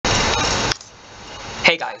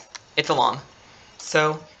Hey guys, it's Along.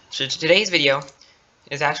 So today's video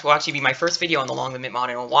will actually be my first video on the Long Limit mod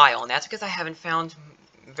in a while, and that's because I haven't found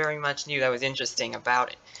very much new that was interesting about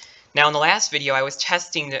it. Now, in the last video, I was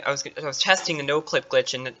testing the Noclip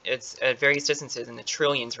glitch and it's at various distances in the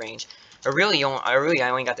trillions range. I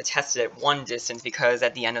only got to test it at one distance because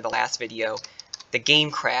at the end of the last video, the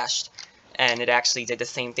game crashed. And it actually did the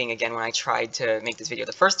same thing again when I tried to make this video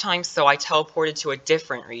the first time, so I teleported to a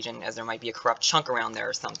different region, as there might be a corrupt chunk around there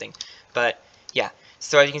or something. But, yeah.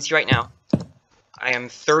 So as you can see right now, I am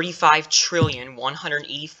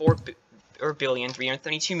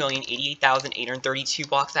 35,184,332,088,832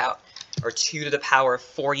 blocks out, or 2 to the power of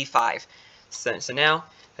 45. So now,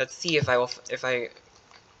 let's see if I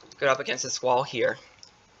get up against this wall here.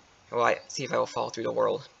 See if I will fall through the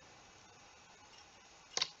world.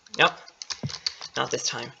 Nope. Not this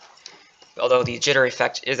time. Although the jitter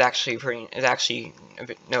effect is actually a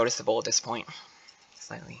bit noticeable at this point.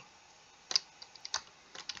 Slightly.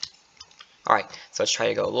 Alright, so let's try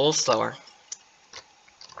to go a little slower.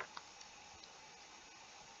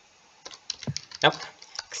 Nope.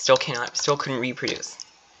 Still couldn't reproduce.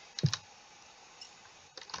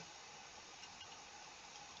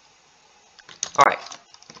 Alright.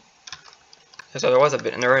 So there is a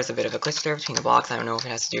bit of a glitch there between the blocks. I don't know if it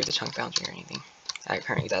has to do with the chunk boundary or anything.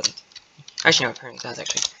 Apparently it doesn't. Actually, no, apparently it does,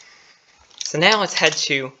 actually. So now let's head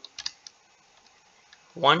to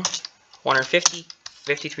 150,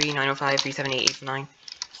 53, 905, 378, 809,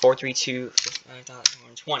 432,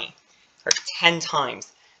 5,120. Or 10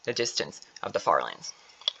 times the distance of the Farlands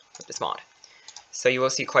with this mod. So you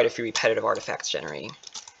will see quite a few repetitive artifacts generating.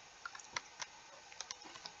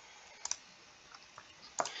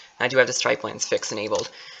 I do have the stripe lands fix enabled,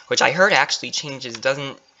 which I heard actually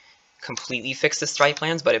doesn't completely fix the stripe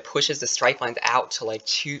lands, but it pushes the stripe lands out to like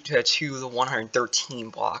 2 to the 113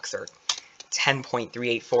 blocks, or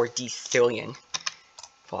 10.384 decillion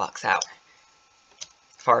blocks out.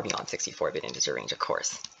 Far beyond 64-bit integer range, of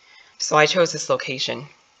course. So I chose this location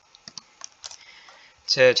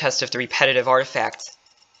to test if the repetitive artifacts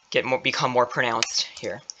become more pronounced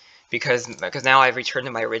here, because now I've returned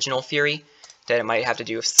to my original theory that it might have to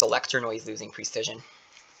do with selector noise losing precision.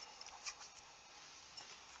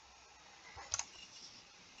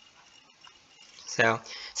 So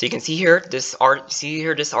you can see here this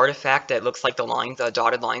artifact that looks like the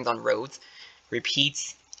dotted lines on roads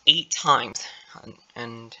repeats 8 times,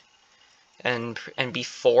 and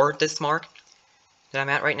before this mark that I'm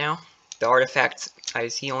at right now, the artifacts I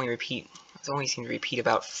see only seem to repeat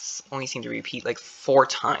like 4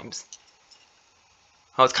 times.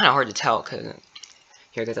 Well, it's kind of hard to tell because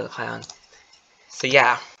here goes the clown. So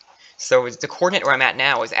yeah. So the coordinate where I'm at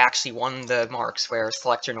now is actually one of the marks where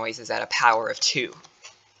selector noise is at a power of 2.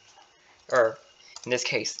 Or, in this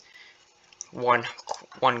case, 1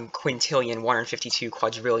 quintillion, 152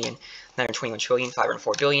 quadrillion, 921 trillion,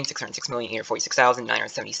 504 billion,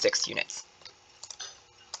 606,846,976 units.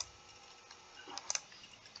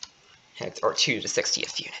 Or 2 to the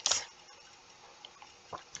 60th units.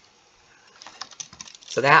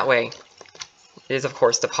 So that way is, of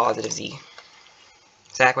course, the positive z.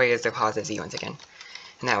 So that way is the positive z once again.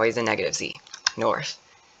 And that way is the negative z, north.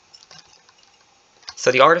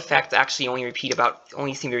 So the artifacts actually only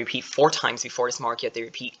seem to repeat 4 times before this mark, yet they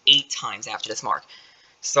repeat 8 times after this mark.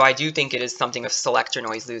 So I do think it is something of selector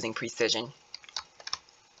noise losing precision.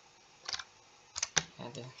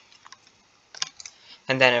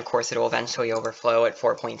 And then, of course, it will eventually overflow at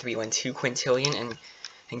 4.312 quintillion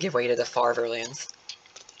and give way to the Farverlands.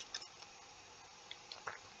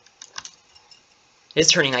 It is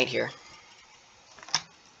turning night here.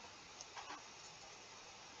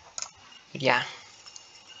 But yeah.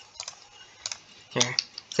 Here.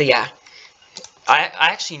 So yeah. I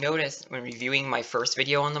actually noticed when reviewing my first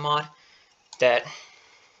video on the mod that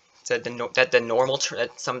some of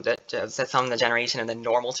the generation of the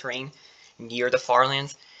normal terrain near the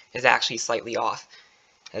Farlands is actually slightly off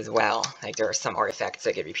as well. Like there are some artifacts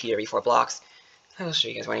that get repeated every 4 blocks. I'll show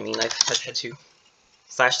you guys what I mean. Like let's head to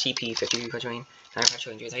 /TP 50 quadrillion. 9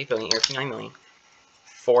 quadrillion, 8 billion, 9 million,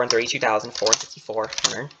 432,464,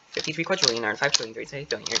 153 quadrillion, 9 5 trillion, 38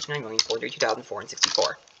 billion, 9 million,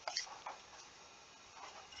 432,464.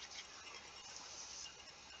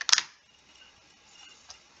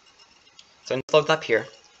 So when this loads up here,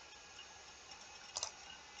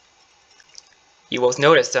 you will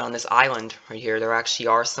notice that on this island right here, there actually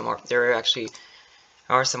are some artifacts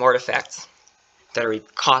that are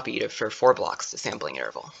copied for 4 blocks to sampling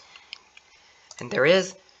interval. And there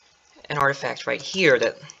is an artifact right here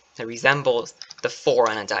that resembles the 4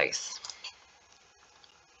 on a dice.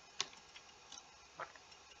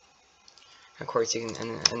 Of course, you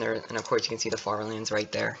can, and of course you can see the far lands right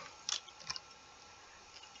there.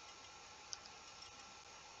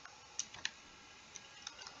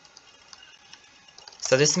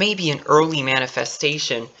 So this may be an early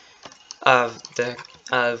manifestation of the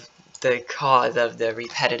cause of the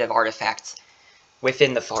repetitive artifacts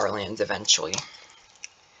within the far lands eventually.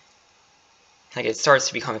 Like, it starts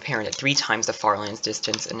to become apparent at 3 times the far lands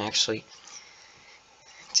distance, and actually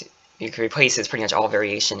you can replace it pretty much all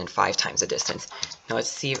variation in 5 times the distance. Now let's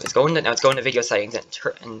see. Let's go into video settings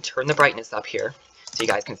and turn the brightness up here so you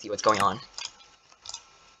guys can see what's going on.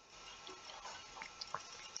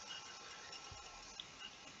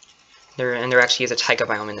 There actually is a taiga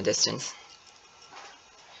biome in the distance.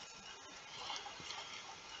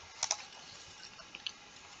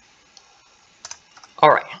 All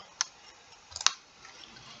right.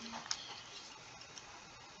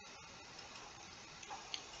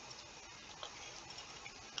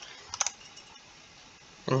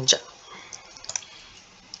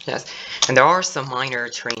 Yes, and there are some minor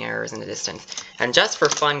terrain errors in the distance. And just for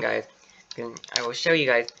fun, guys, I will show you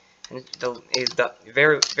guys the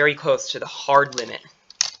very close to the hard limit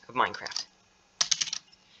of Minecraft.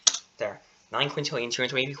 There, 9 quintillion,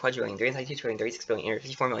 280 quadrillion, 392 trillion, 36 billion,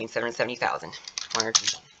 854 million, 770,000,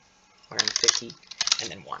 150,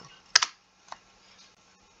 and then 1.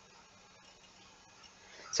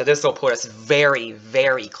 So this will put us very,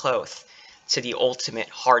 very close to the ultimate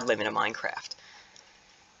hard limit of Minecraft.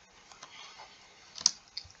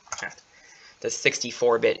 The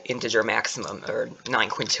 64-bit integer maximum, or 9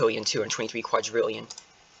 quintillion, 223 quadrillion,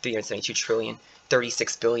 372 trillion,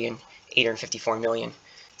 36 billion, 854 million,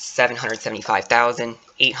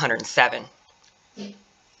 775,807.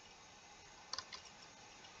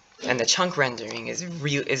 And the chunk rendering is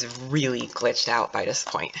really glitched out by this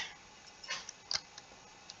point.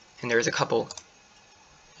 And there's a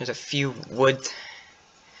few wood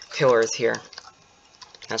pillars here.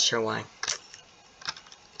 Not sure why.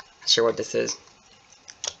 Not sure what this is.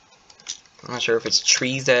 I'm not sure if it's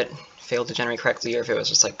trees that failed to generate correctly, or if it was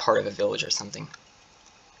just like part of a village or something.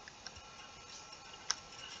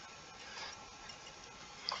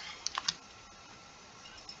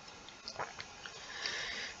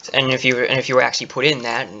 And if you were actually put in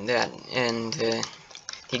the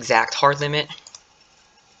exact hard limit,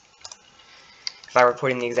 if I were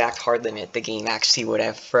put in the exact hard limit, the game actually would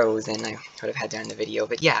have frozen. I would have had to end the video.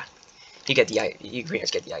 But yeah, you pretty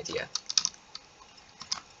much get the idea.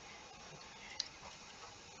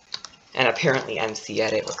 And apparently MC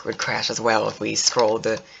Edit would crash as well if we scrolled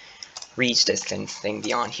the reach distance thing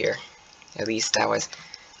beyond here. At least that was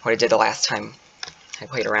what it did the last time I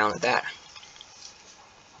played around with that.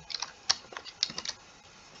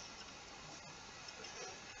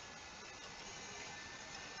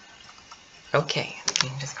 Okay, the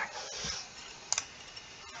game just crashed.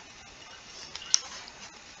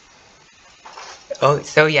 Oh,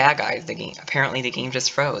 so yeah, guys, apparently the game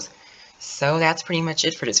just froze. So that's pretty much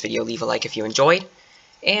it for this video. Leave a like if you enjoyed,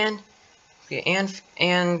 and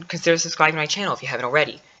consider subscribing to my channel if you haven't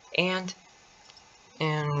already, and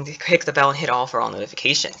click the bell and hit all for all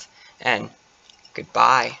notifications. And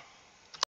goodbye.